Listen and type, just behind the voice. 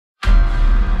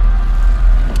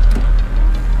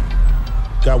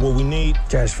Got what we need?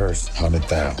 Cash first.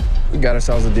 100,000. We got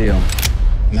ourselves a deal.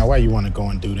 Now, why you want to go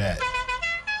and do that?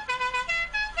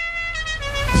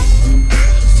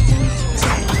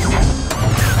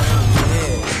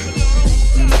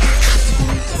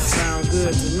 Sound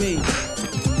good to me.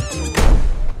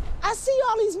 I see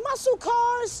all these muscle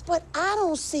cars, but I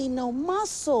don't see no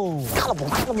muscle.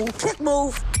 Gullible, trick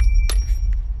move.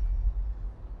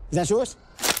 Is that yours?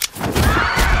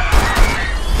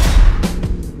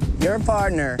 Your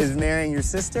partner is marrying your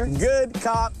sister? Good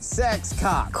cop, sex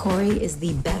cop. Corey is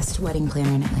the best wedding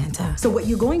planner in Atlanta. So what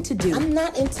you're going to do... I'm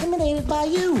not intimidated by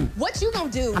you. What you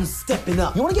gonna do? I'm stepping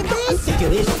up. You wanna get big? I'm sick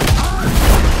of this.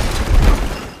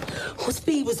 What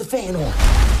speed was the fan on?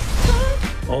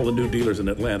 All the new dealers in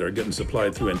Atlanta are getting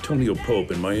supplied through Antonio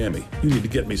Pope in Miami. You need to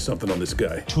get me something on this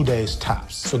guy. 2 days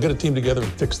tops. So get a team together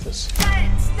and fix this.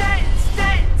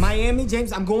 Miami,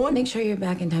 James, I'm going. Make sure you're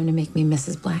back in time to make me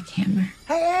Mrs. Blackhammer.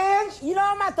 Hey, Ange, you know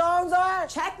where my thongs are?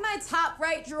 Check my top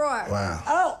right drawer. Wow.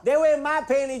 Oh, they were in my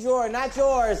panty drawer, not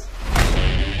yours.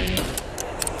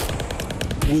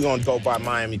 We're gonna go by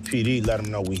Miami PD, let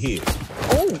them know we here.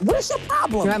 Oh, what's your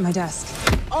problem? You're at my desk.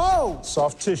 Oh,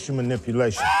 Soft tissue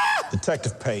manipulation.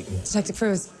 Detective Peyton. Detective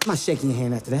Cruz. I'm not shaking your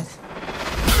hand after that.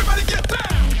 Everybody get down!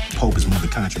 Pope is moving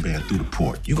contraband through the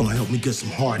port. You're gonna help me get some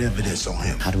hard evidence on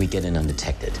him. How do we get in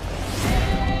undetected?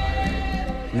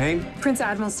 Name? Prince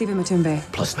Admiral Stephen Matumbe.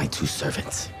 Plus my 2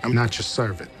 servants. I'm not your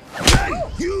servant. Hey,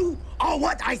 you are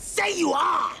what I say you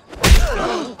are.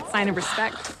 Sign of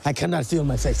respect. I cannot feel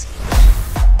my face.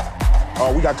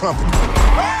 Oh, we got company.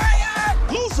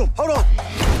 Lose him. Hold on.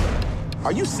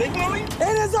 Are you signaling?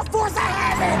 It is a force of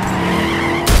habit.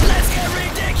 Let's get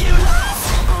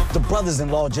ridiculous. The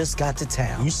brothers-in-law just got to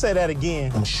town. You say that again,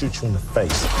 I'm gonna shoot you in the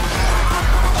face.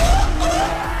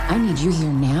 I need you here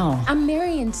now. I'm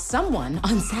marrying someone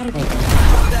on Saturday.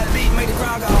 That beat made the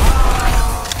crowd go.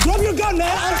 Drop your gun,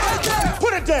 man.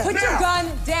 Put it down. Put your gun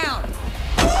down.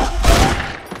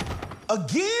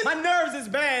 Again? My nerves is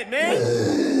bad, man.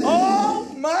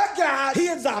 Oh my God. He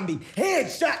a zombie.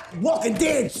 Headshot. Walking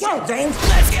dead. Show, James.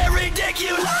 Let's get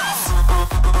ridiculous.